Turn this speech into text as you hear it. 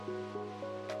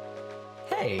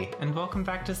Hey, and welcome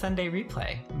back to Sunday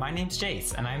Replay. My name's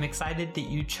Jace, and I'm excited that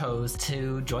you chose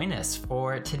to join us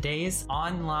for today's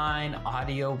online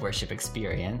audio worship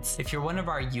experience. If you're one of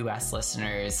our US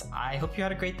listeners, I hope you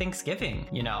had a great Thanksgiving.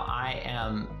 You know, I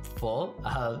am full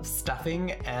of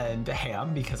stuffing and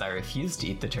ham because I refuse to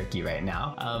eat the turkey right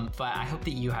now. But I hope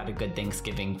that you had a good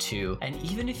Thanksgiving too. And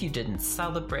even if you didn't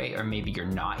celebrate, or maybe you're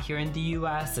not here in the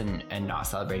US and not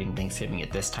celebrating Thanksgiving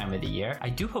at this time of the year, I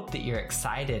do hope that you're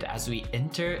excited as we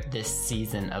enter this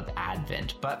season of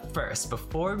Advent. But first,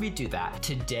 before we do that,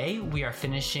 today we are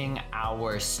finishing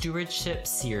our stewardship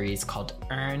series called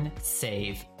Earn,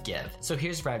 Save, Give. So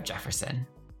here's Rev Jefferson.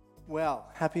 Well,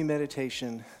 happy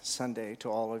Meditation Sunday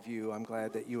to all of you. I'm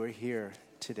glad that you are here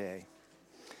today.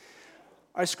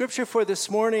 Our scripture for this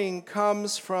morning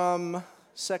comes from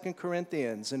 2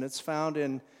 Corinthians, and it's found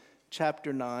in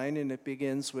chapter 9, and it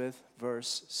begins with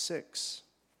verse 6.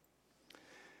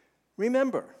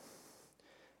 Remember,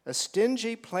 a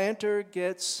stingy planter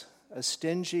gets a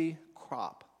stingy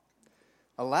crop.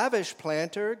 A lavish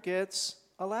planter gets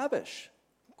a lavish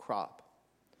crop.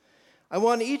 I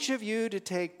want each of you to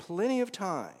take plenty of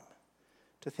time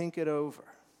to think it over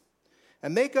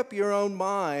and make up your own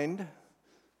mind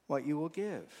what you will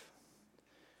give.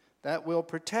 That will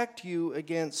protect you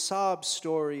against sob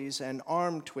stories and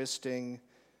arm twisting.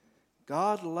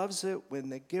 God loves it when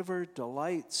the giver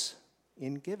delights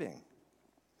in giving.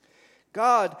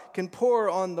 God can pour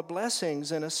on the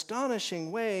blessings in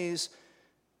astonishing ways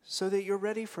so that you're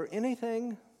ready for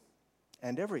anything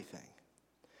and everything.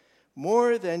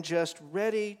 More than just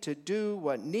ready to do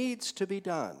what needs to be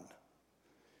done.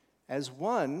 As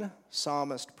one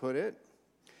psalmist put it,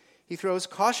 he throws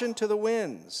caution to the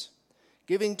winds,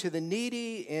 giving to the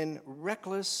needy in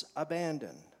reckless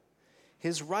abandon.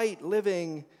 His right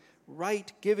living,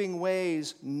 right giving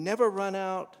ways never run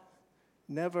out,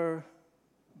 never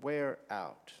wear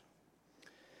out.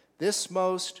 This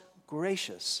most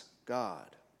gracious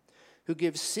God, who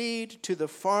gives seed to the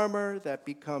farmer that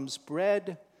becomes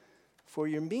bread for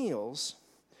your meals,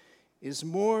 is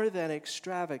more than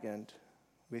extravagant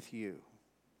with you.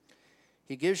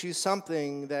 He gives you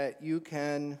something that you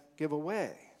can give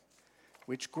away,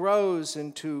 which grows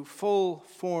into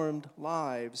full-formed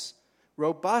lives,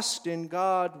 robust in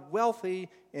God, wealthy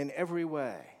in every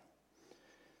way,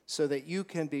 so that you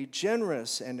can be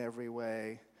generous in every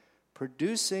way,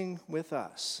 producing with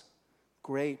us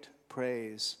great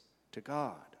praise to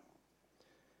God.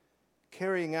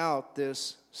 Carrying out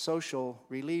this social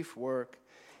relief work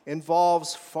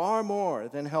involves far more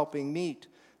than helping meet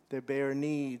the bare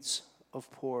needs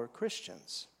of poor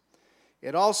Christians.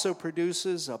 It also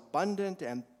produces abundant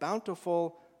and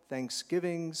bountiful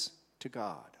thanksgivings to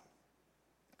God.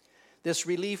 This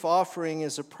relief offering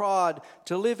is a prod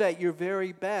to live at your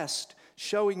very best,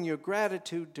 showing your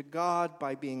gratitude to God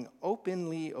by being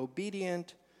openly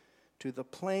obedient to the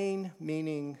plain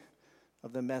meaning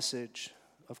of the message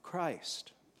of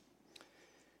Christ.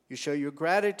 You show your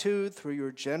gratitude through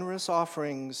your generous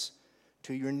offerings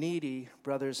to your needy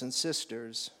brothers and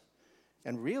sisters,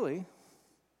 and really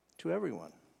to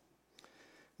everyone.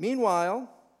 Meanwhile,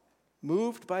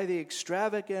 moved by the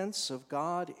extravagance of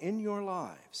God in your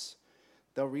lives,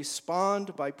 they'll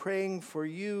respond by praying for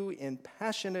you in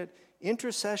passionate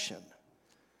intercession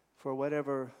for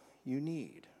whatever you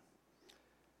need.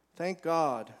 Thank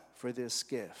God for this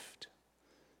gift,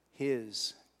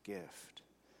 His gift.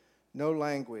 No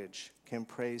language can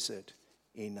praise it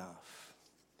enough.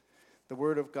 The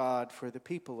word of God for the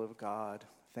people of God.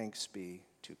 Thanks be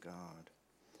to God.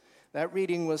 That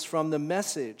reading was from the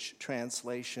Message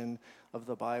translation of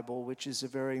the Bible, which is a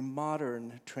very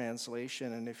modern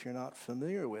translation, and if you're not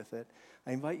familiar with it,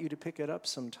 I invite you to pick it up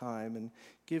sometime and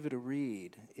give it a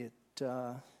read. It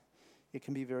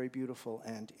can be very beautiful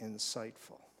and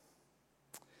insightful.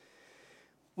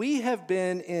 We have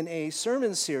been in a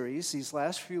sermon series these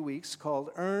last few weeks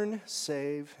called Earn,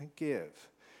 Save, Give,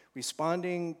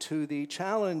 responding to the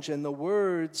challenge and the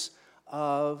words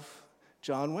of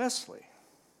John Wesley.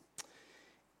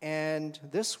 And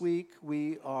this week,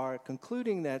 we are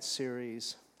concluding that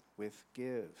series with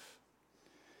Give.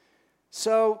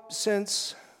 So,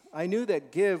 since I knew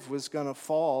that Give was going to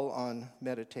fall on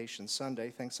Meditation Sunday,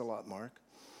 thanks a lot, Mark,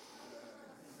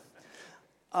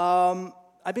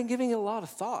 I've been giving it a lot of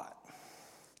thought.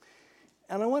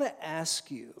 And I want to ask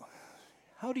you,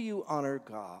 how do you honor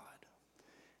God?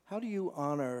 How do you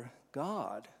honor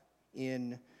God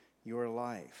in your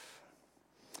life?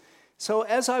 So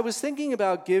as I was thinking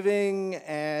about giving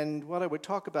and what I would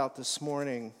talk about this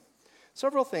morning,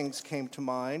 several things came to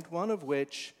mind, one of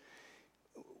which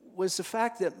was the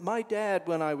fact that my dad,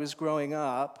 when I was growing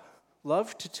up,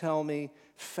 loved to tell me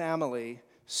family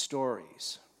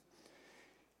stories.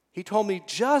 He told me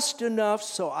just enough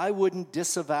so I wouldn't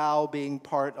disavow being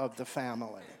part of the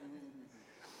family.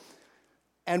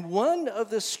 And one of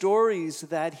the stories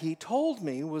that he told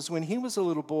me was when he was a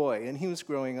little boy, and he was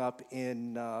growing up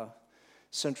in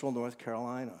central North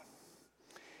Carolina.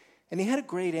 And he had a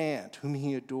great aunt whom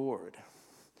he adored.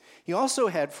 He also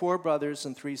had 4 brothers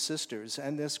and 3 sisters,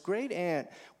 and this great aunt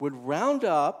would round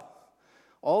up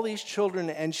all these children,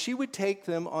 and she would take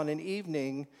them on an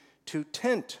evening to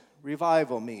tent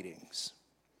revival meetings.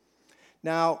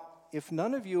 Now, if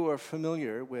none of you are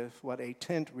familiar with what a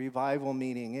tent revival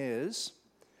meeting is,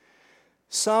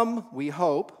 some, we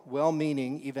hope,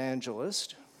 well-meaning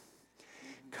evangelist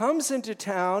comes into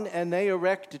town and they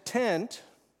erect a tent,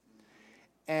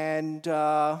 and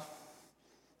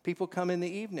people come in the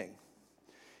evening.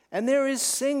 And there is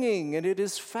singing, and it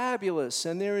is fabulous,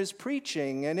 and there is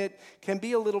preaching, and it can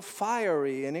be a little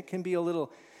fiery, and it can be a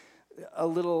little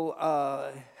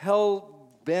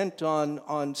hell-bent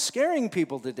on scaring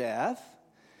people to death,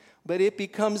 but it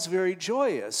becomes very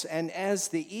joyous. And as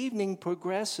the evening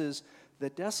progresses, the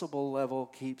decibel level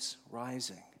keeps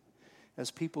rising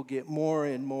as people get more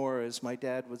and more, as my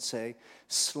dad would say,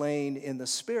 slain in the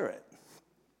spirit.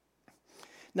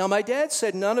 Now, my dad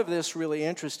said none of this really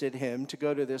interested him to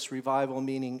go to this revival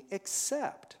meeting,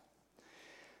 except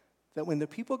that when the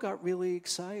people got really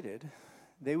excited,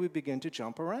 they would begin to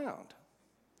jump around.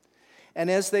 And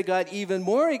as they got even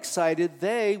more excited,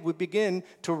 they would begin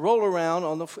to roll around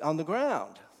on the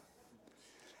ground.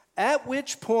 At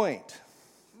which point,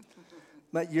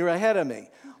 but you're ahead of me,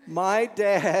 my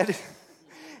dad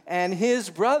and his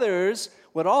brothers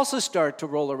would also start to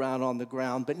roll around on the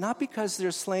ground, but not because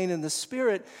they're slain in the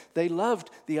spirit. They loved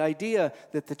the idea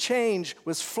that the change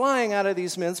was flying out of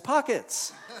these men's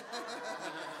pockets.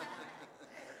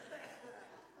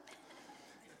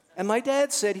 And my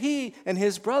dad said he and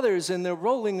his brothers, in their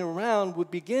rolling around,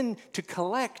 would begin to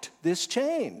collect this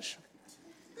change.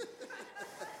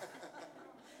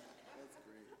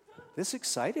 This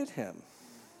excited him.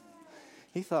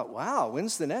 He thought, wow,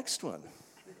 when's the next one?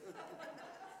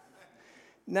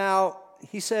 Now,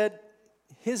 he said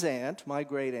his aunt, my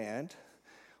great aunt,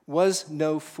 was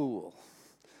no fool,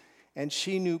 and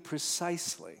she knew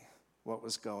precisely what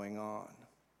was going on.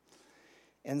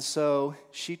 And so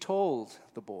she told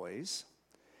the boys,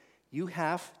 you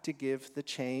have to give the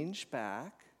change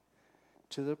back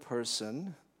to the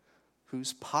person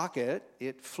whose pocket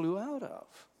it flew out of.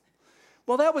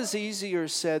 Well, that was easier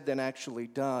said than actually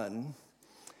done.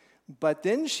 But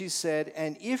then she said,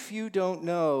 and if you don't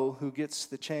know who gets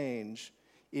the change,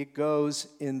 it goes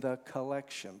in the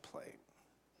collection plate.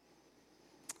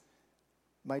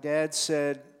 My dad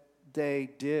said they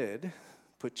did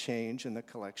put change in the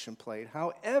collection plate.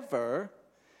 However,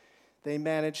 they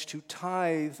managed to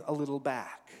tithe a little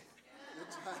back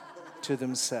to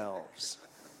themselves.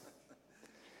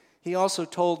 He also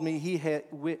told me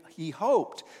he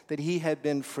hoped that he had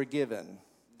been forgiven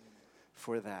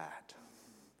for that.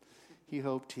 He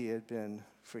hoped he had been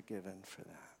forgiven for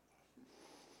that.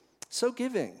 So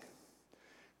giving,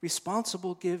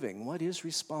 responsible giving. What is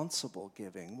responsible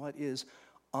giving? What is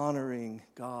honoring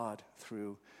God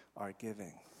through our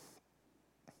giving?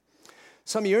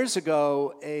 Some years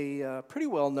ago, a pretty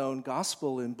well-known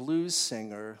gospel and blues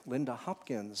singer, Linda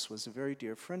Hopkins, was a very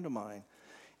dear friend of mine.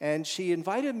 And she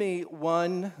invited me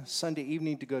one Sunday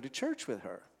evening to go to church with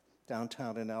her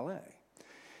downtown in L.A.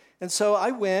 And so I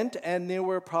went, and there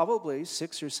were probably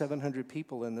 600 or 700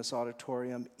 people in this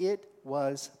auditorium. It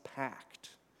was packed.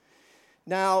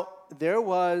 Now, there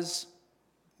was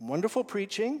wonderful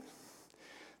preaching.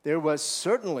 There was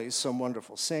certainly some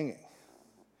wonderful singing.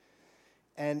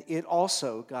 And it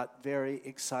also got very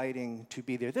exciting to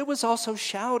be there. There was also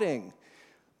shouting.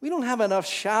 We don't have enough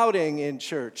shouting in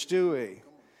church, do we?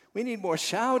 We need more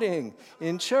shouting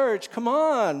in church. Come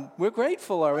on. We're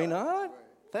grateful, are we not?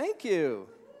 Thank you.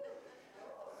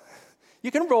 You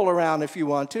can roll around if you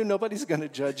want to. Nobody's going to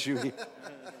judge you.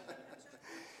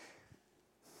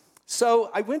 So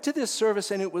I went to this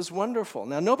service, and it was wonderful.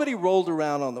 Now, nobody rolled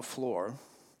around on the floor.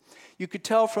 You could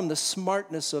tell from the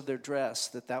smartness of their dress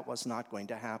that that was not going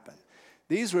to happen.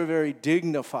 These were very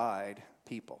dignified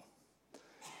people.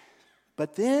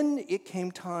 But then it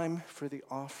came time for the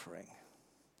offering.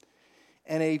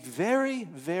 And a very,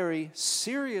 very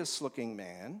serious-looking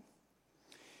man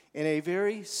in a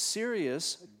very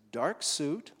serious dark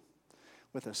suit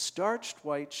with a starched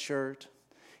white shirt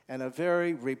and a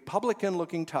very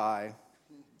Republican-looking tie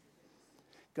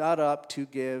got up to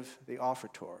give the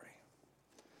offertory.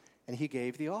 And he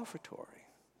gave the offertory.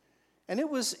 And it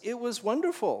was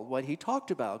wonderful what he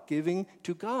talked about, giving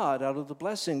to God out of the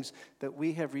blessings that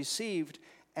we have received.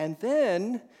 And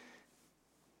then,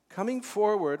 coming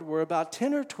forward were about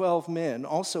 10 or 12 men,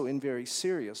 also in very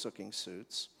serious-looking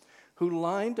suits, who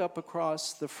lined up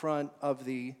across the front of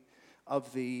the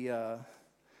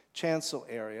chancel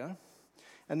area,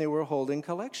 and they were holding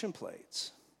collection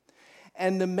plates.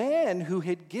 And the man who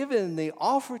had given the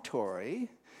offertory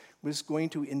was going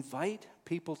to invite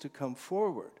people to come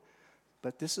forward.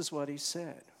 But this is what he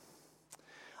said.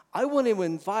 I want to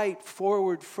invite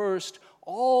forward first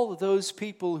all those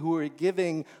people who are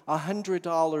giving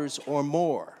 $100 or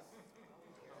more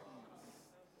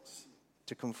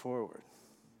to come forward.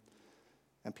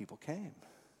 And people came.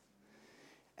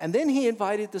 And then he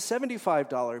invited the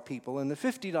 $75 people and the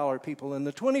 $50 people and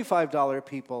the $25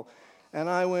 people. And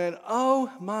I went,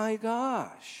 oh my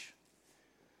gosh.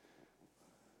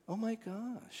 Oh my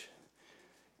gosh.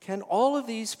 Can all of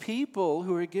these people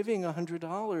who are giving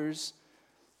 $100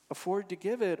 afford to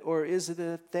give it, or is it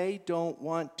that they don't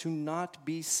want to not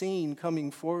be seen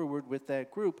coming forward with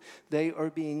that group? They are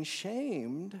being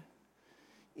shamed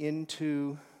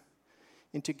into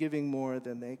giving more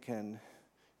than they can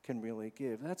really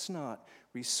give. That's not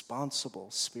responsible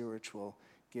spiritual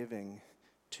giving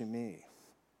to me.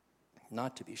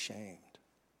 Not to be shamed.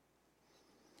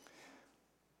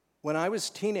 When I was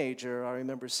a teenager, I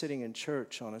remember sitting in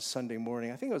church on a Sunday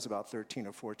morning. I think I was about 13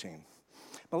 or 14.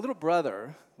 My little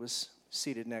brother was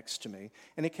seated next to me,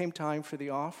 and it came time for the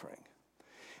offering.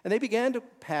 And they began to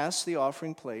pass the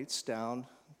offering plates down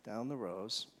the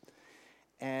rows,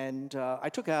 and I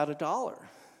took out $1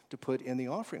 to put in the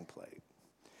offering plate.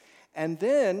 And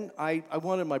then I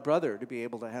wanted my brother to be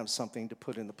able to have something to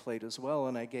put in the plate as well,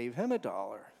 and I gave him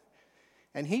 $1.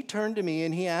 And he turned to me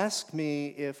and he asked me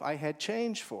if I had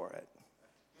change for it.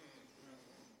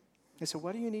 I said,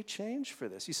 why do you need change for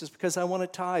this? He says, because I want to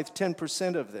tithe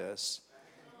 10% of this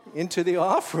into the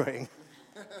offering.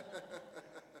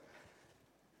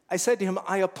 I said to him,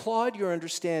 I applaud your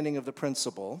understanding of the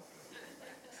principle.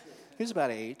 He was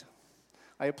about 8.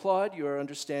 I applaud your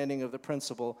understanding of the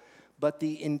principle, but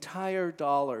the entire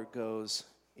dollar goes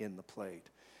in the plate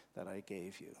that I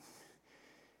gave you.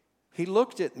 He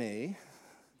looked at me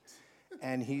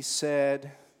and he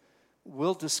said,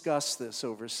 we'll discuss this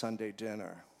over Sunday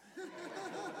dinner.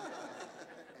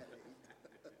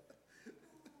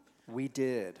 We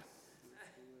did.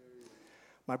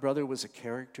 My brother was a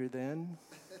character then.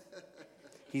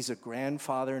 He's a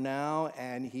grandfather now,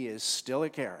 and he is still a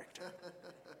character.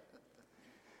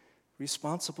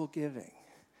 Responsible giving,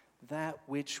 that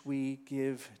which we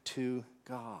give to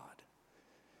God.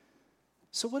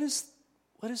 So what is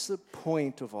the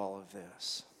point of all of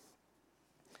this?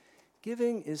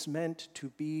 Giving is meant to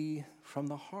be from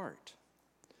the heart.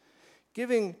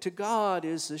 Giving to God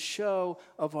is a show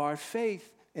of our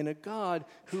faith in a God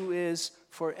who is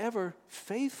forever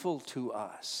faithful to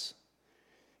us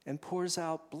and pours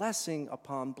out blessing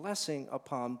upon blessing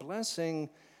upon blessing.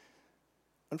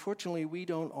 Unfortunately, we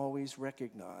don't always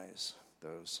recognize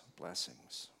those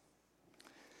blessings.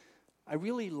 I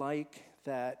really like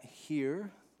that here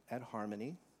at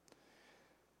Harmony,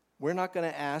 we're not going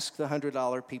to ask the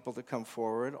 $100 people to come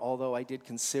forward, although I did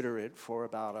consider it for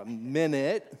about a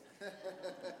minute.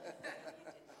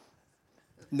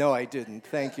 No, I didn't.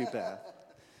 Thank you, Beth.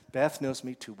 Beth knows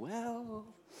me too well.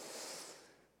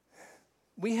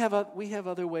 We have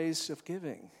other ways of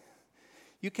giving.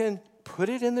 You can put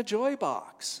it in the joy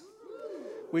box,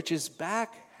 which is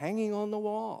back hanging on the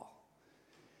wall.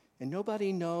 And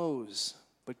nobody knows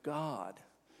but God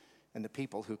and the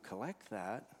people who collect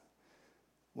that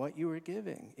what you are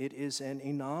giving. It is an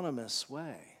anonymous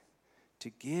way to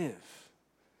give,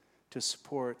 to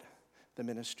support the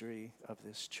ministry of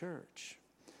this church.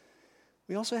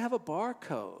 We also have a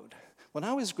barcode. When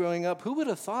I was growing up, who would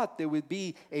have thought there would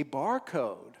be a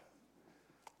barcode?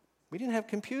 We didn't have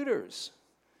computers.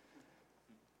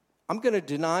 I'm going to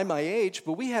deny my age,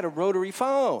 but we had a rotary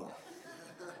phone.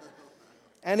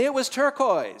 And it was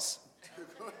turquoise.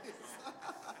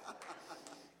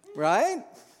 Right?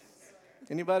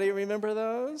 Anybody remember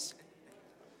those?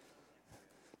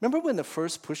 Remember when the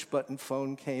first push-button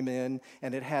phone came in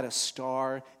and it had a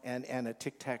star and a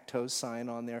tic-tac-toe sign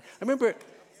on there? I remember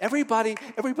everybody,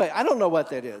 I don't know what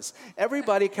that is.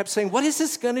 Everybody kept saying, what is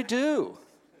this going to do?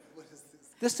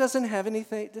 This doesn't have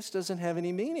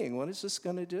any meaning. What is this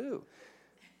going to do?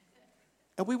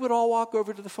 And we would all walk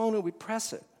over to the phone and we'd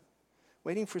press it,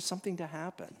 waiting for something to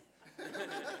happen.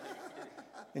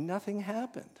 And nothing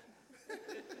happened.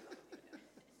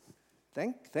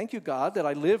 Thank you, God, that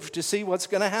I lived to see what's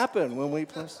going to happen when we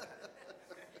press.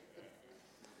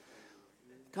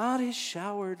 God has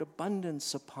showered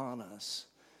abundance upon us,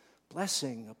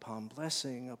 blessing upon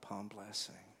blessing upon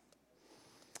blessing.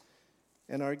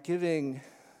 And our giving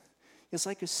is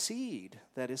like a seed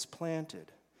that is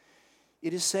planted.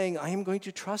 It is saying, I am going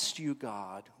to trust you,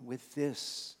 God, with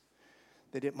this,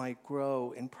 that it might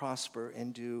grow and prosper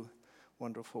and do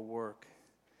wonderful work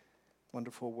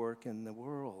in the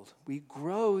world. We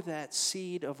grow that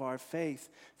seed of our faith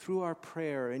through our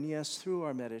prayer, and yes, through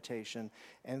our meditation,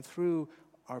 and through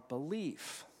our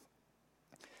belief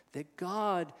that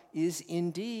God is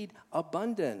indeed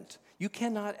abundant. You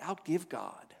cannot outgive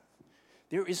God.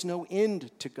 There is no end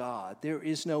to God. There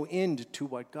is no end to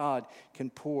what God can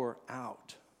pour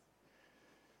out.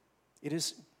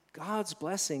 God's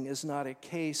blessing is not a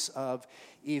case of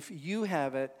if you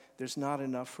have it, there's not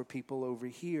enough for people over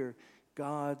here.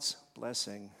 God's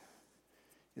blessing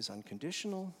is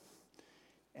unconditional,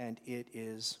 and it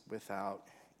is without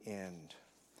end.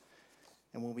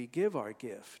 And when we give our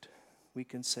gift, we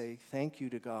can say thank you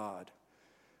to God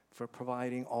for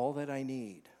providing all that I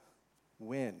need,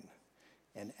 when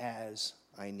and as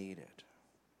I need it.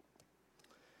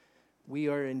 We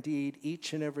are indeed,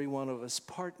 each and every one of us,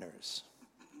 partners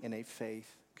in a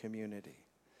faith community.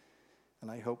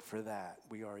 And I hope for that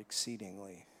we are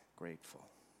exceedingly grateful.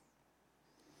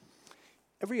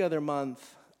 Every other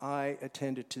month, I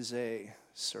attend a Taizé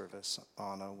service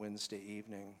on a Wednesday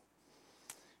evening.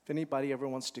 If anybody ever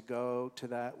wants to go to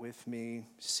that with me,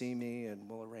 see me, and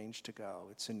we'll arrange to go.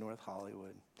 It's in North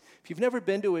Hollywood. If you've never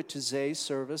been to a Taizé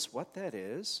service, what that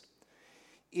is,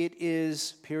 it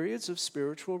is periods of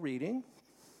spiritual reading,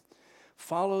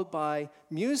 followed by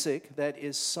music that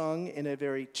is sung in a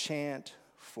very chant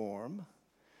form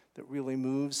that really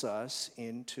moves us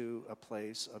into a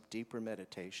place of deeper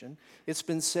meditation. It's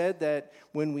been said that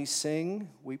when we sing,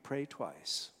 we pray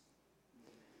twice.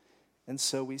 And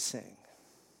so we sing.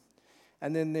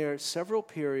 And then there are several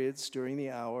periods during the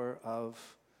hour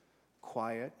of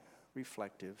quiet,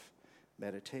 reflective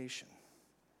meditation.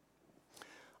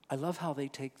 I love how they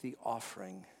take the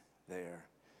offering there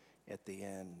at the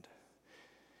end.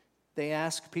 They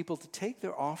ask people to take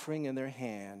their offering in their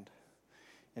hand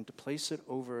and to place it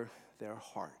over their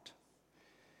heart.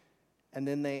 And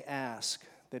then they ask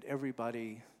that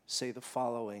everybody say the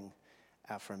following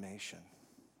affirmation.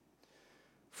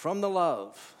 From the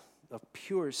love of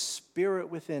pure spirit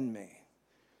within me,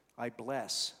 I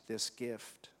bless this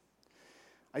gift.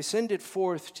 I send it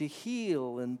forth to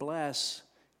heal and bless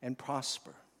and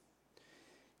prosper.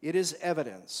 It is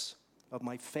evidence of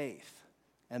my faith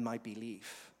and my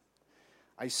belief.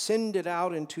 I send it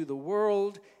out into the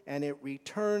world, and it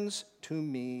returns to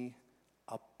me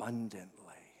abundantly.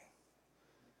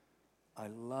 I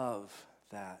love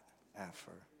that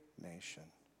affirmation.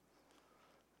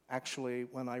 Actually,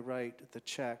 when I write the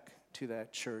check to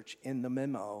that church, in the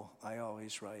memo, I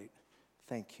always write,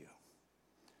 thank you.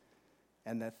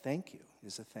 And that thank you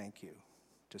is a thank you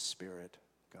to Spirit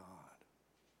God.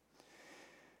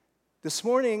 This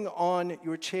morning on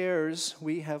your chairs,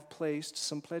 we have placed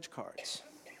some pledge cards.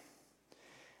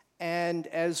 And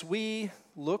as we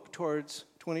look towards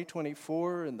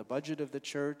 2024 and the budget of the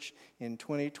church in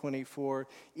 2024,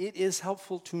 it is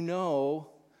helpful to know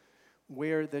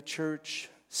where the church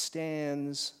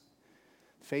stands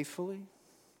faithfully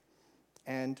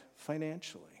and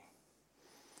financially.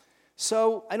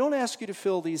 So I don't ask you to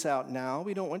fill these out now.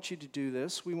 We don't want you to do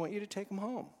this. We want you to take them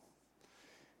home.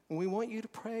 And we want you to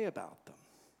pray about them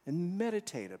and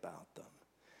meditate about them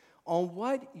on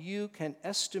what you can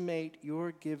estimate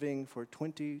your giving for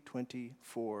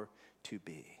 2024 to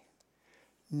be.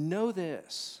 Know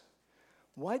this.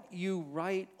 What you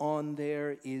write on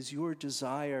there is your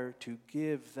desire to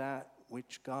give that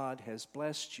which God has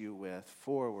blessed you with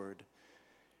forward.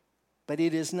 But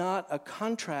it is not a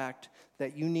contract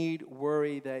that you need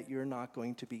worry that you're not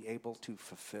going to be able to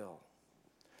fulfill.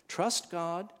 Trust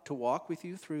God to walk with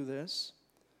you through this,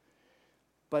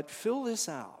 but fill this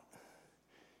out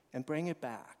and bring it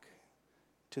back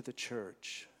to the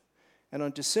church. And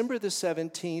on December the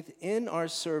 17th, in our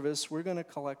service, we're going to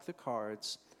collect the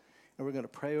cards, and we're going to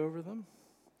pray over them.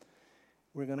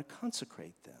 We're going to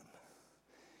consecrate them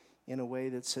in a way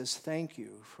that says, thank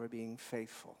you for being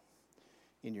faithful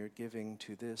in your giving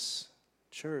to this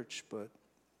church, but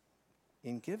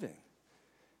in giving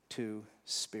to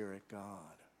Spirit God.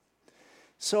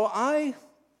 So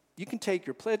you can take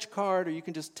your pledge card, or you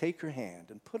can just take your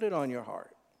hand and put it on your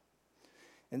heart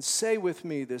and say with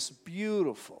me this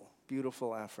beautiful,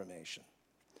 beautiful affirmation.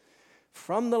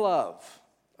 From the love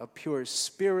of pure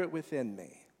spirit within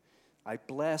me, I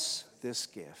bless this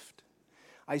gift.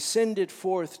 I send it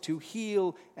forth to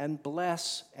heal and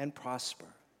bless and prosper.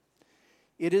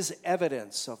 It is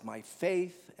evidence of my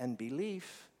faith and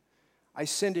belief. I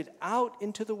send it out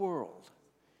into the world,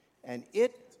 and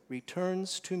it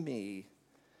returns to me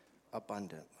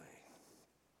abundantly.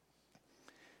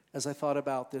 As I thought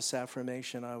about this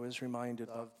affirmation, I was reminded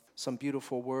of some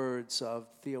beautiful words of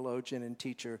theologian and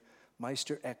teacher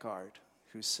Meister Eckhart,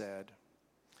 who said,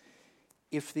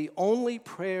 "If the only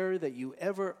prayer that you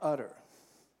ever utter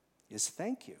is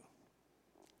thank you,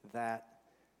 that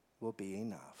will be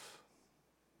enough."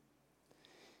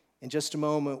 In just a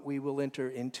moment, we will enter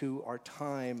into our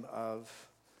time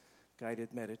of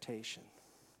guided meditation.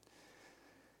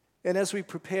 And as we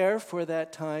prepare for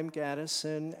that time,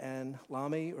 Gaddison and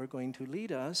Lami are going to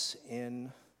lead us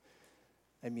in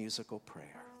a musical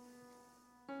prayer.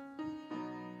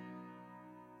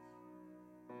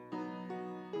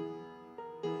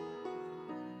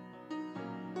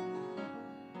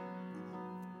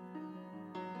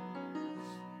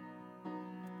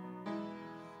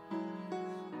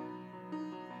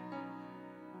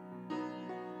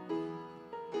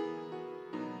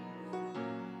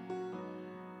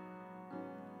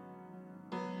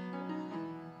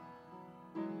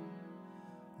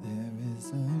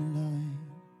 A light,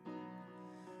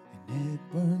 and it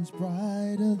burns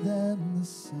brighter than the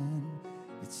sun.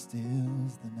 It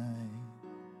stills the night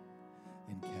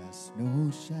and casts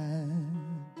no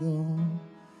shadow.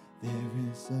 There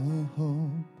is a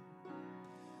hope.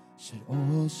 Should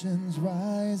oceans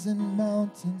rise and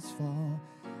mountains fall,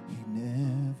 he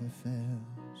never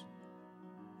fails.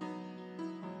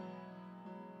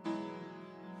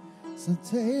 So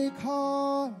take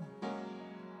heart.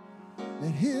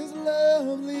 Let his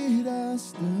love lead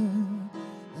us through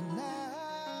the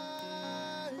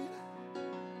night,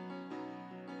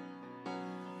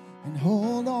 and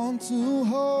hold on to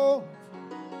hope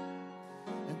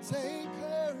and take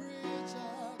courage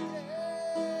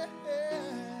again.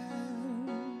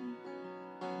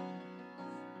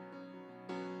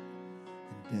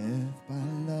 And death by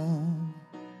love,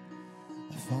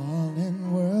 a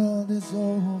fallen world is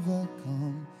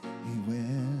overcome. He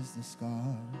wears the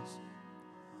scars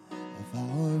of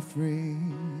our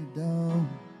freedom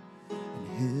in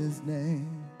his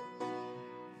name.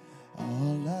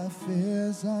 All our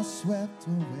fears are swept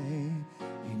away.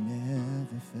 He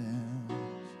never fails.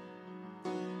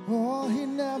 Oh, he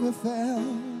never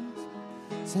fails.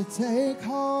 So take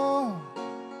heart.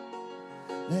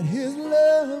 Let his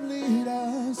love lead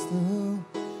us through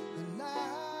the night.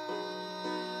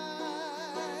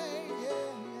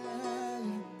 Yeah.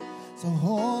 So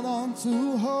hold on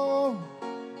to hope.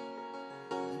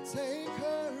 Take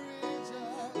courage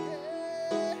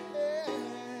again.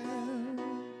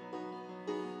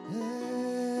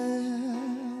 Yeah.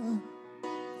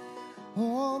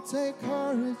 Oh, take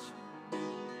courage.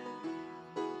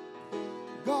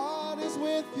 God is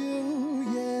with you,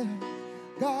 yeah.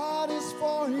 God is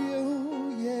for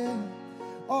you, yeah.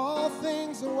 All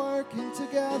things are working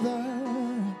together.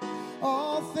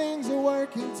 All things are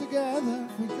working together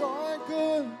for your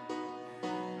good,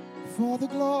 for the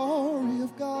glory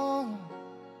of God.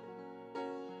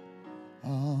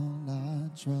 All our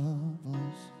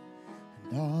troubles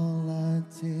and all our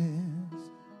tears,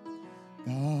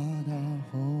 God our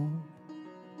hope,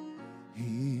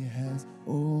 he has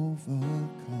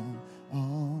overcome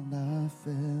all our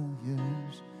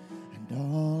failures and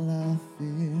all our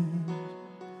fears.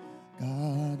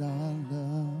 God our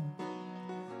love,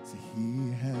 so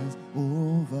he has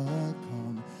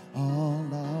overcome all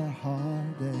our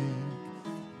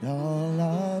heartache, all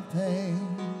our pain.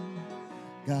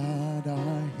 God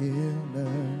our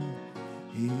healer,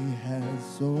 he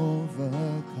has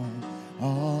overcome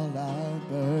all our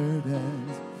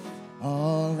burdens,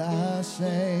 all our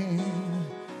shame.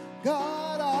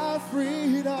 God our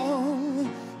freedom,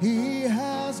 he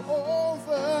has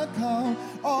overcome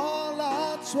all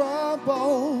our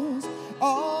troubles,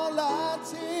 all our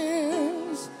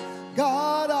tears.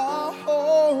 God our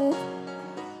hope,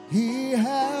 he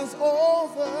has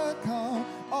overcome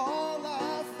all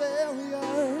our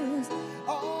failures,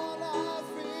 all our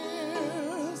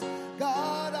fears.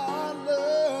 God our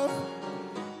love,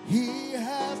 he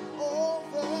has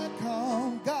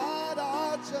overcome. God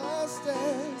our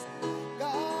justice,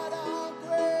 God our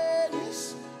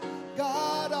grace,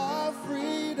 God our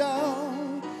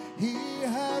freedom, he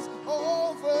has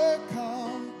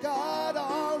overcome. God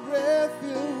our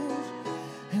refuge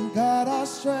and God our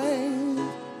strength.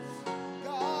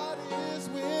 God is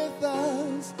with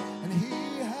us and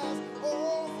he has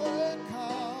overcome.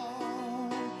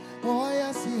 Oh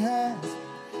yes, he has.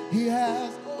 He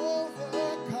has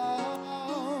overcome.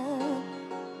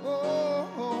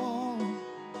 Oh.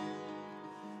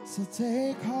 So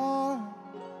take heart.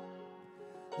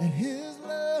 Let his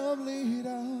love lead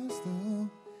us through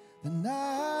the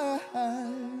night.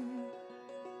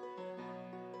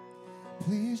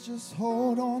 Please just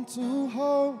hold on to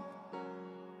hope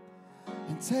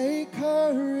and take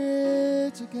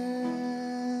courage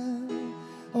again.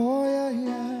 Oh, yeah,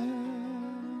 yeah.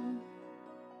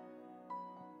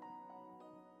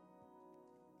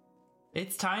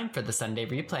 It's time for the Sunday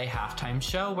Replay halftime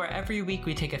show, where every week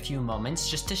we take a few moments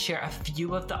just to share a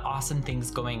few of the awesome things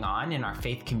going on in our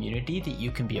faith community that you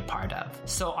can be a part of.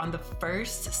 So on the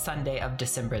first Sunday of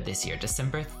December this year,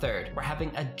 December 3rd, we're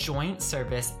having a joint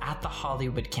service at the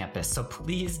Hollywood campus. So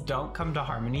please don't come to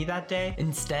Harmony that day.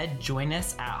 Instead, join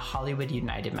us at Hollywood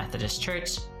United Methodist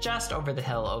Church, just over the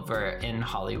hill over in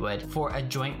Hollywood, for a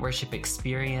joint worship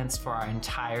experience for our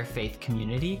entire faith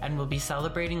community. And we'll be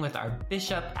celebrating with our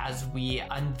bishop as we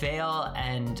unveil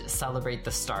and celebrate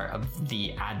the start of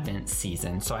the Advent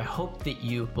season. So I hope that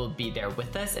you will be there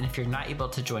with us. And if you're not able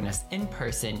to join us in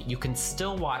person, you can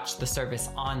still watch the service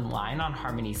online on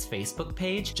Harmony's Facebook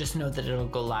page. Just know that it'll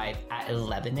go live at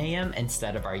 11 a.m.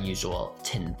 instead of our usual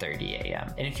 10:30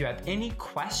 a.m. And if you have any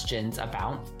questions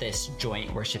about this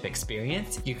joint worship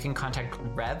experience, you can contact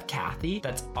Rev Kathy,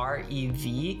 that's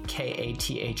REVKATHY,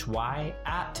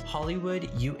 at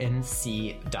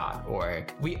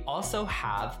hollywoodumc.org. We also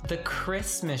have the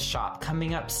Christmas shop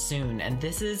coming up soon, and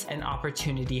this is an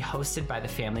opportunity hosted by the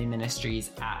family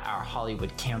ministries at our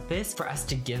Hollywood campus for us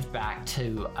to give back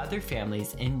to other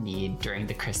families in need during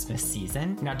the Christmas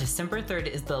season. Now, December 3rd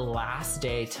is the last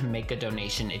day to make a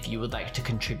donation if you would like to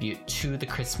contribute to the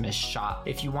Christmas shop.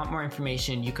 If you want more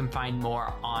information, you can find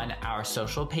more on our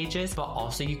social pages, but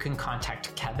also you can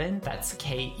contact Kevin, that's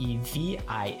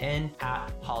Kevin,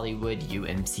 at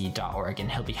hollywoodumc.org,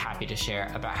 and he'll be happy to share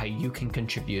about how you can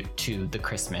contribute to the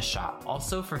Christmas shop.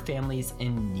 Also, for families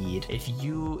in need, if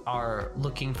you are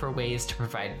looking for ways to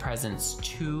provide presents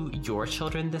to your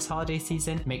children this holiday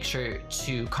season, make sure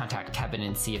to contact Kevin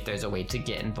and see if there's a way to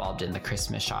get involved in the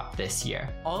Christmas shop this year.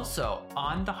 Also,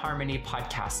 on the Harmony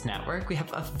Podcast Network, we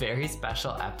have a very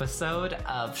special episode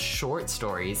of short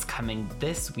stories coming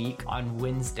this week on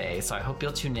Wednesday. So I hope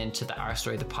you'll tune in to the Our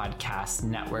Story the Podcast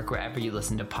Network wherever you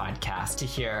listen to podcasts to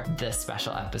hear this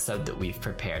special episode that we've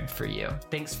prepared for you.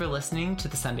 Thanks for listening to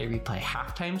the Sunday Replay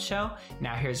halftime show.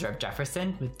 Now here's Rev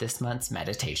Jefferson with this month's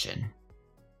meditation.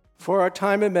 For our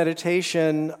time of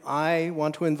meditation, I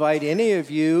want to invite any of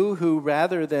you who,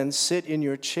 rather than sit in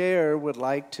your chair, would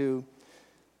like to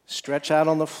stretch out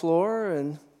on the floor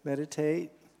and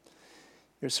meditate.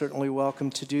 You're certainly welcome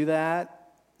to do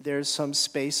that. There's some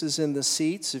spaces in the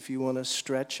seats if you want to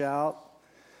stretch out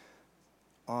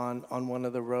on one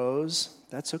of the rows.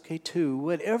 That's okay too.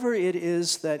 Whatever it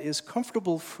is that is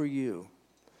comfortable for you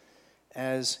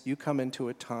as you come into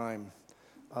a time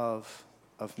of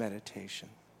meditation.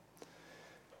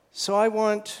 So I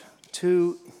want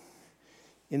to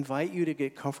invite you to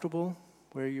get comfortable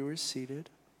where you are seated.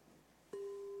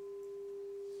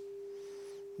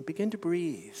 Begin to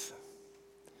breathe.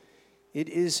 It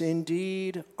is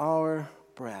indeed our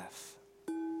breath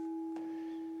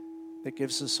that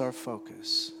gives us our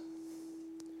focus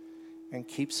and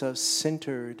keeps us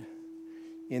centered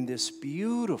in this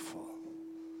beautiful,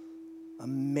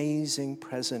 amazing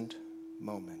present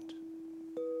moment.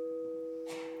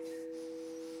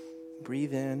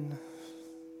 Breathe in,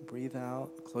 breathe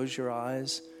out, close your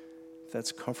eyes if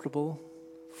that's comfortable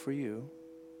for you.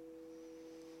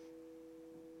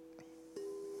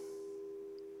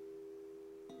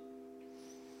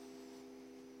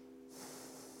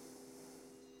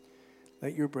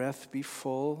 Let your breath be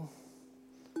full,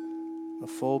 a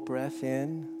full breath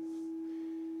in,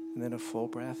 and then a full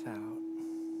breath out.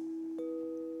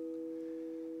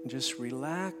 And just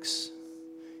relax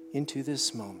into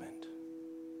this moment,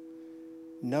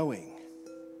 knowing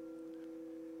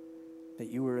that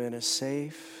you are in a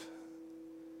safe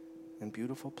and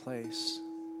beautiful place,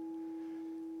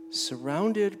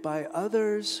 surrounded by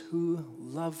others who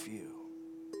love you,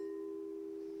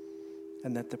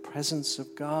 and that the presence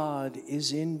of God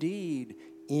is indeed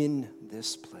in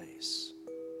this place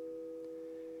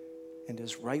and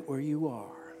is right where you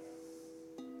are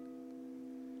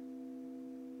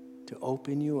to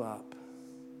open you up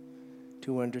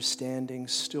to understanding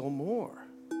still more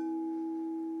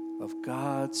of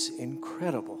God's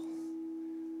incredible,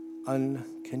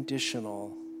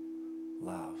 unconditional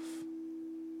love.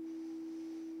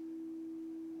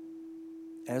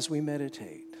 As we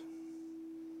meditate,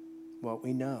 what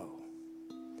we know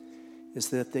is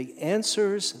that the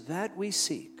answers that we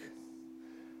seek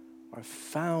are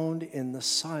found in the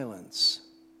silence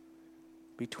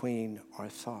between our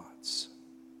thoughts.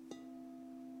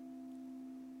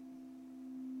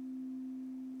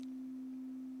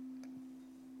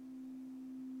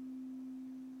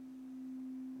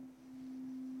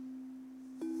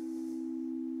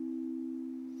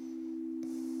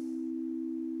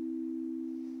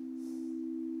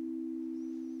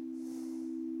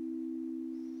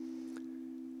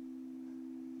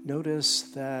 Notice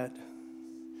that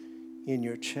in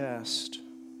your chest,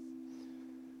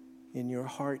 in your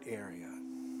heart area,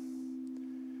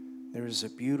 there is a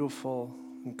beautiful,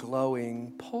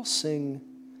 glowing, pulsing,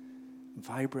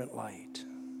 vibrant light.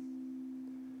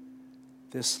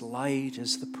 This light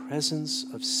is the presence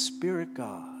of Spirit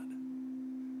God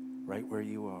right where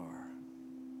you are.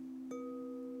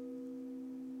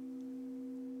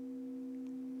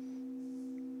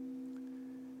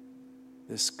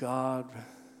 This God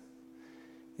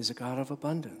is a God of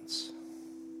abundance.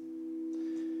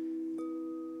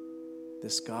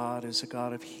 This God is a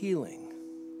God of healing.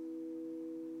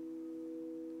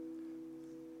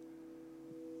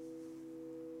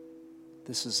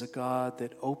 This is a God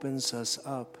that opens us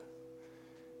up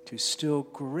to still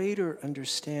greater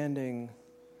understanding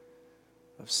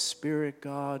of Spirit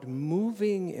God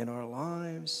moving in our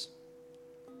lives,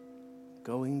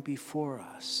 going before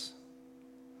us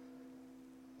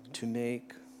to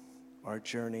make our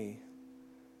journey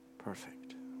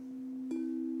perfect.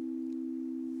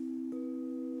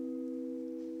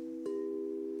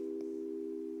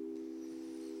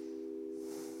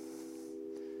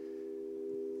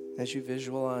 As you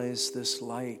visualize this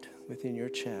light within your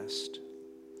chest,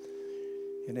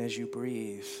 and as you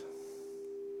breathe,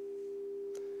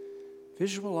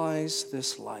 visualize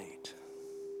this light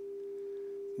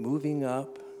moving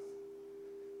up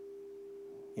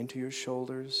into your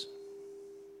shoulders,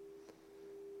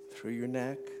 through your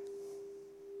neck,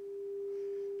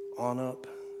 on up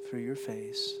through your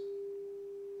face,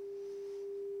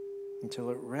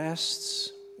 until it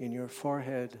rests in your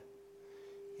forehead,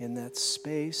 in that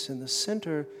space in the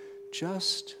center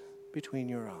just between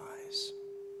your eyes.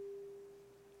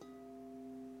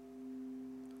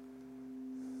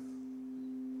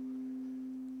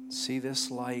 See this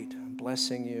light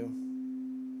blessing you,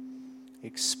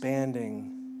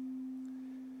 expanding,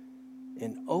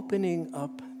 and opening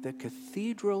up the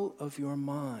cathedral of your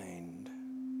mind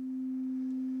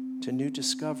to new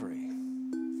discovery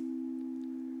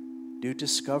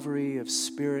of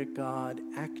Spirit God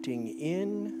acting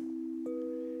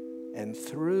in and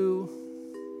through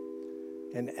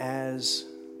and as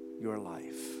your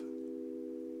life.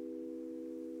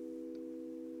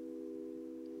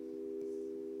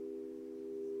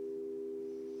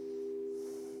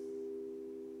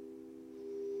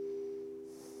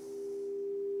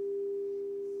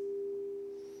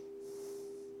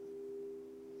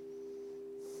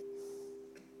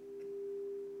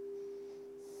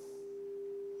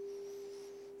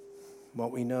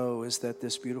 What we know is that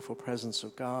this beautiful presence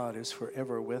of God is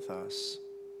forever with us,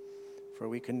 for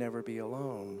we can never be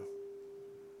alone.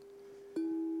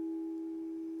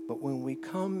 But when we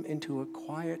come into a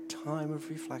quiet time of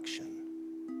reflection,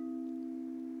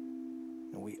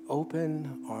 and we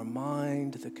open our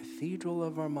mind, the cathedral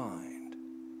of our mind,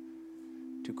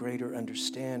 to greater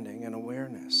understanding and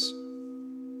awareness,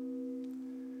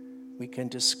 we can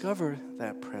discover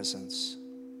that presence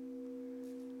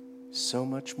so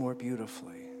much more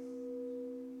beautifully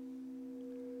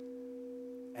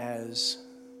as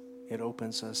it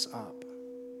opens us up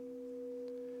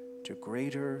to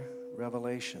greater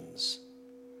revelations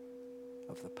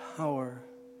of the power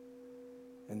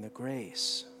and the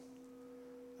grace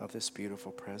of this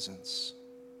beautiful presence.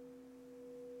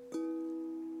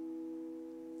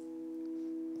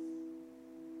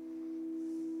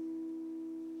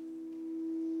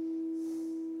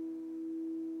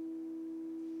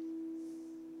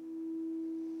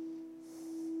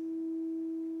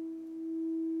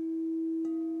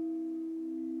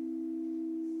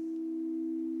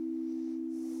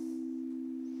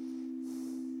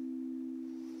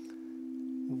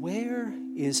 Where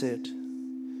is it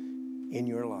in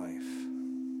your life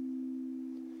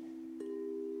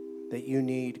that you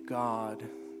need God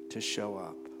to show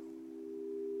up?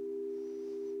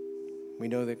 We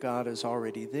know that God is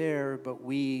already there, but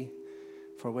we,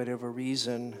 for whatever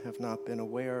reason, have not been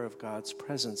aware of God's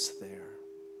presence there.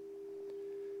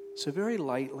 So very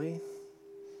lightly,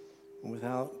 and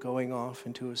without going off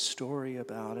into a story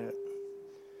about it,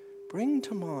 bring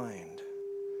to mind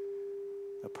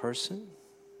a person,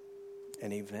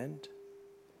 an event,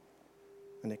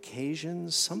 an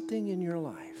occasion, something in your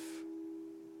life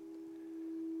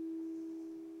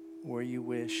where you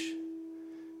wish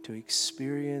to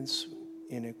experience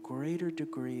in a greater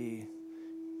degree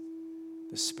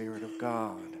the Spirit of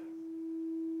God.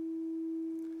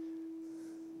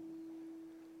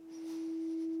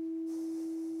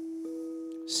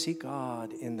 See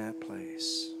God in that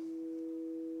place,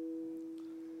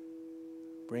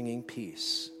 bringing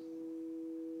peace,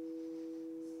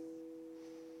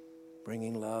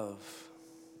 bringing love,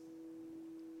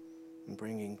 and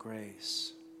bringing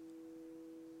grace.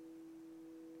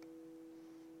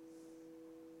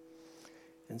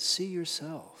 and see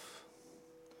yourself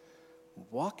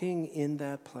walking in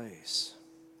that place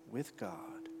with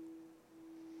God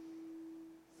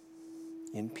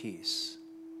in peace.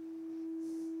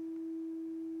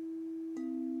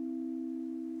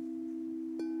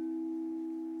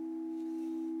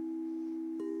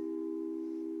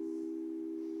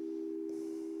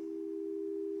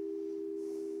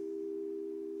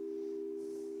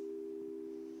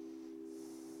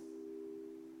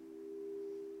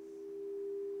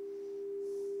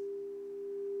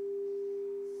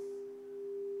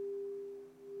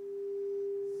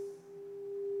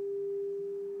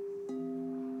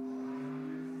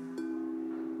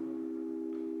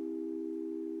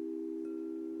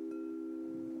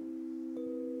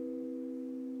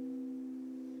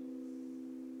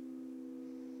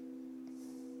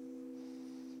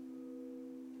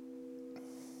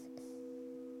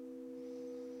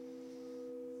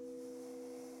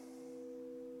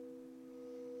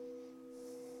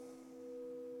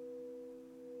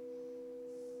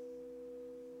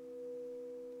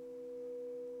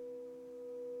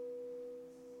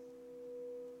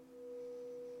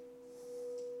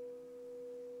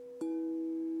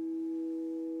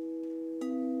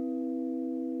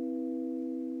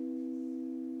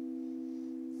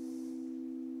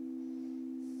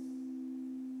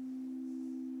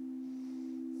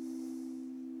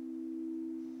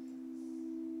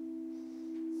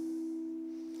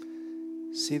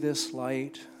 See this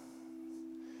light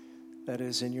that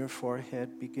is in your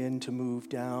forehead begin to move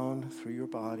down through your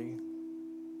body,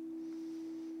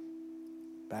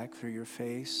 back through your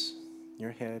face,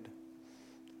 your head,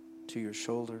 to your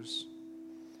shoulders,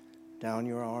 down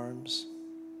your arms,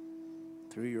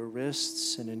 through your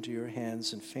wrists and into your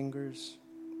hands and fingers.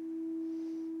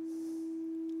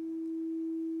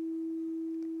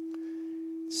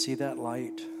 See that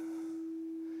light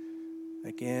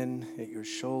again at your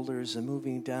shoulders and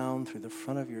moving down through the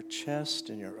front of your chest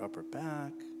and your upper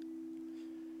back,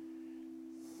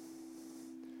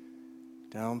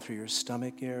 down through your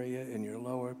stomach area and your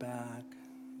lower back,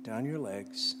 down your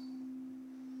legs,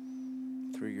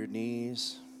 through your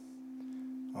knees,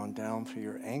 on down through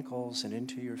your ankles and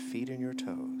into your feet and your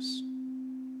toes.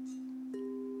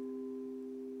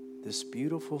 This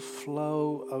beautiful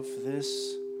flow of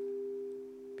this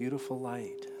beautiful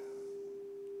light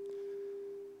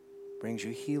brings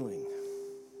you healing,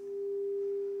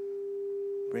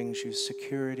 brings you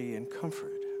security and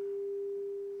comfort,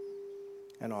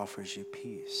 and offers you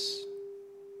peace.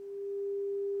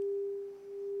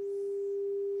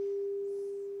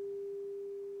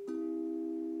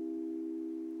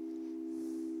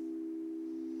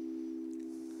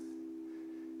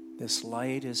 This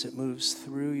light, as it moves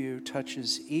through you,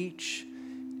 touches each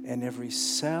and every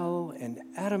cell and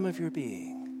atom of your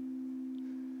being,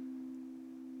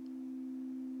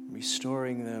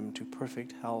 restoring them to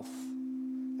perfect health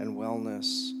and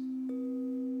wellness.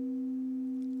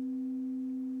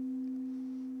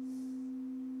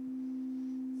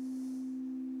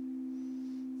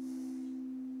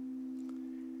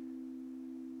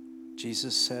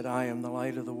 Jesus said, "I am the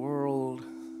light of the world."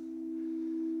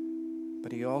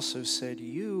 But he also said,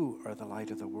 "You are the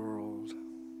light of the world."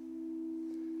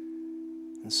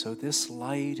 And so this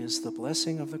light is the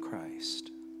blessing of the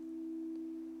Christ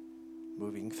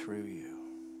moving through you.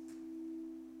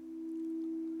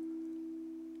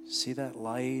 See that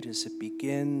light as it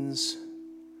begins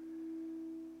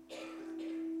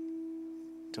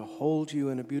to hold you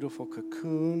in a beautiful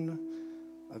cocoon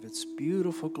of its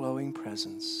beautiful glowing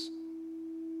presence.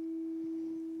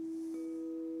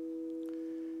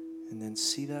 And then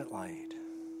see that light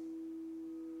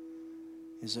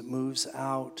as it moves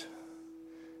out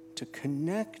to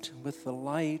connect with the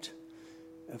light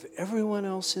of everyone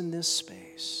else in this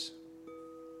space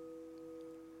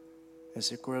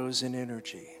as it grows in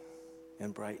energy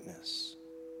and brightness.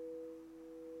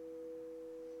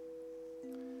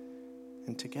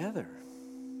 And together,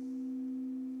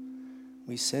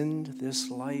 we send this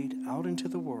light out into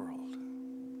the world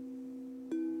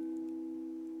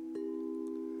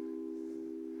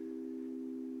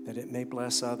that it may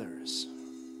bless others,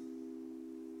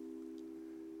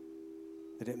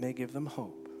 that it may give them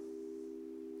hope,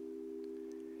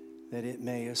 that it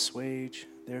may assuage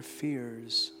their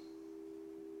fears,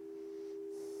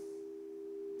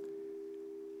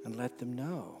 and let them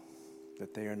know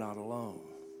that they are not alone,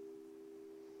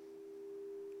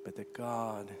 but that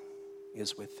God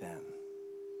is with them.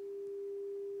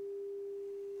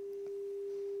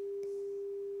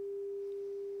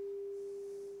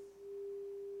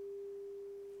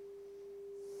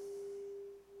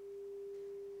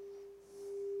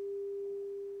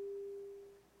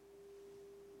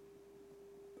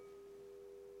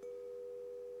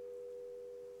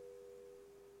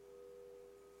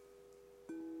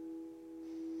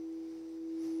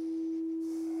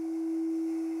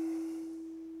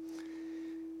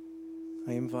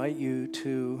 invite you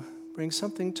to bring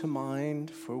something to mind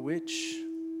for which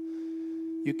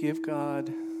you give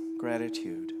God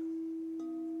gratitude.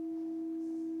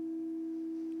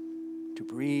 To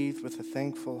breathe with a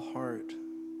thankful heart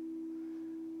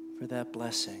for that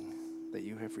blessing that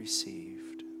you have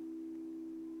received.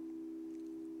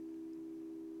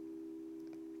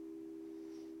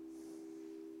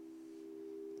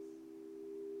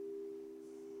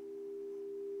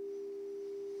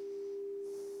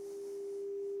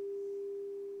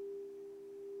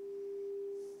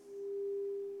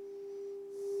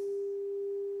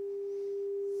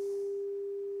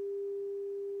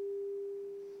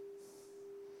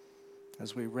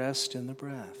 As we rest in the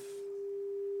breath,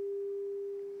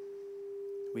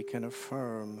 we can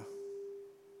affirm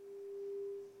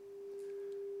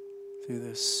through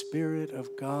the Spirit of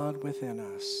God within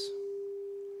us,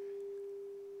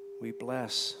 we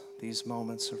bless these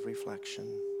moments of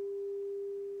reflection.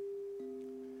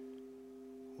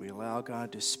 We allow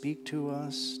God to speak to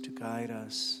us, to guide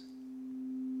us,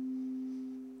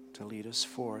 to lead us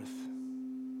forth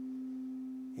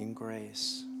in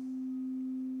grace.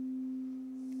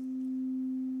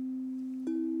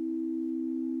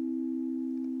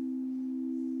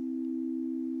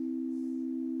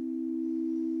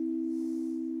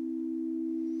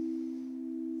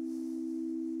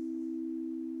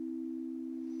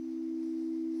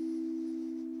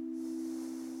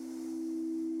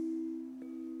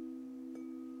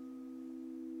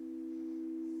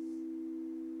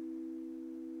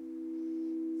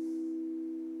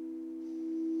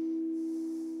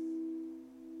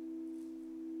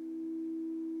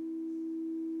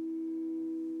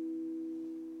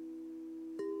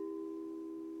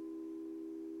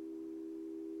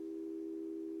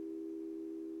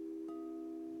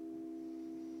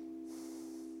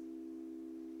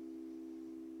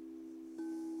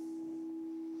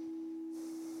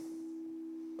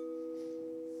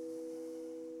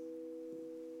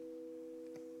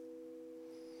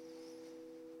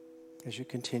 As you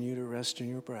continue to rest in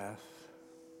your breath,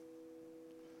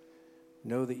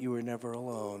 know that you are never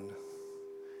alone,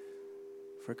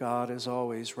 for God is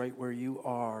always right where you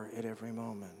are at every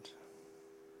moment.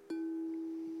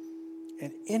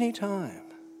 At any time,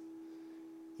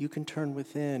 you can turn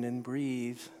within and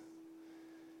breathe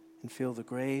and feel the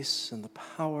grace and the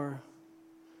power,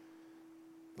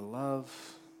 the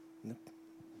love,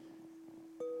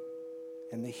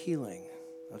 and the healing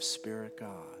of Spirit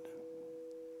God.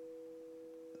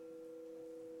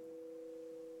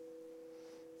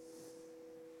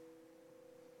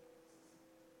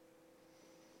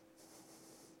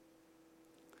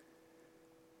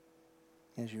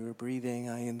 As you are breathing,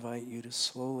 I invite you to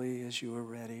slowly, as you are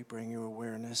ready, bring your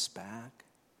awareness back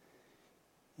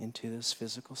into this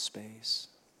physical space.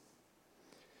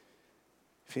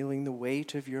 Feeling the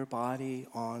weight of your body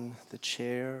on the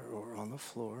chair or on the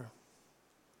floor.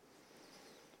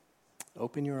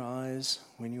 Open your eyes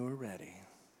when you are ready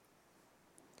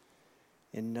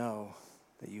and know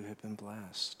that you have been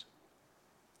blessed.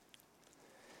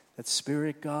 That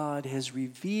Spirit God has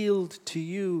revealed to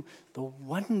you the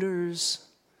wonders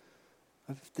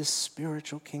of this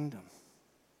spiritual kingdom.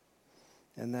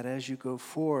 And that as you go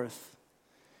forth,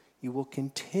 you will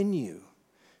continue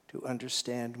to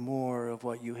understand more of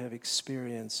what you have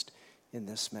experienced in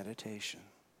this meditation.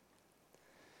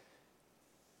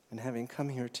 And having come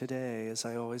here today, as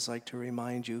I always like to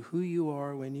remind you, who you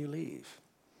are when you leave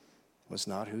was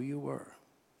not who you were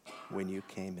when you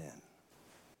came in.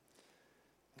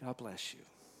 God bless you.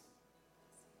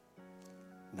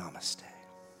 Namaste.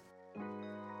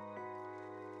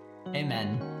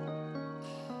 Amen.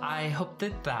 I hope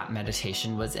that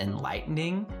meditation was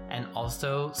enlightening and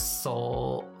also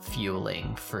soul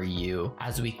fueling for you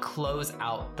as we close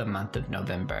out the month of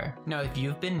November. Now, if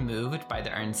you've been moved by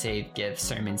the Earn, Save, Give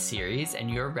sermon series and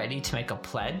you're ready to make a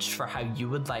pledge for how you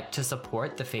would like to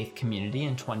support the faith community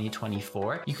in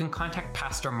 2024, you can contact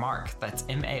Pastor Mark, that's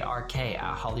M-A-R-K,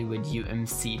 at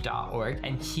hollywoodumc.org,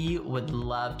 and he would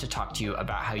love to talk to you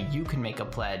about how you can make a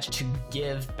pledge to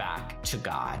give back to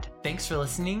God. Thanks for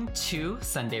listening to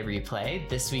Sunday Replay.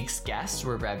 This week's guests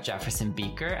were Rev Jefferson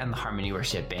Beaker and the Harmony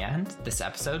Worship Band. This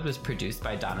episode was produced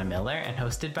by Donna Miller and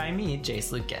hosted by me,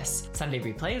 Jace Lucas. Sunday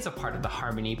Replay is a part of the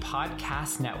Harmony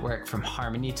Podcast Network from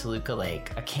Harmony Toluca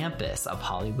Lake, a campus of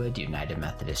Hollywood United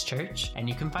Methodist Church. And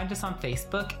you can find us on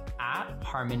Facebook at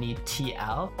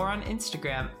HarmonyTL or on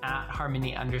Instagram at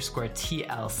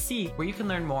Harmony_TLC, where you can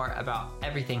learn more about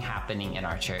everything happening in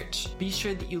our church. Be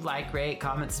sure that you like, rate,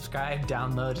 comment, subscribe,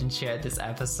 download, and share this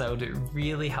episode. It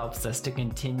really helps us to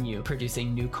continue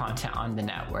producing new content on the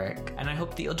network. And I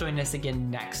hope that you'll join us again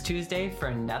next Tuesday for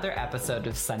another episode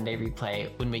of Sunday Replay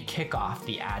when we kick off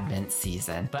the Advent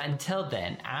season. But until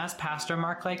then, as Pastor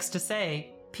Mark likes to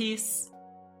say, peace.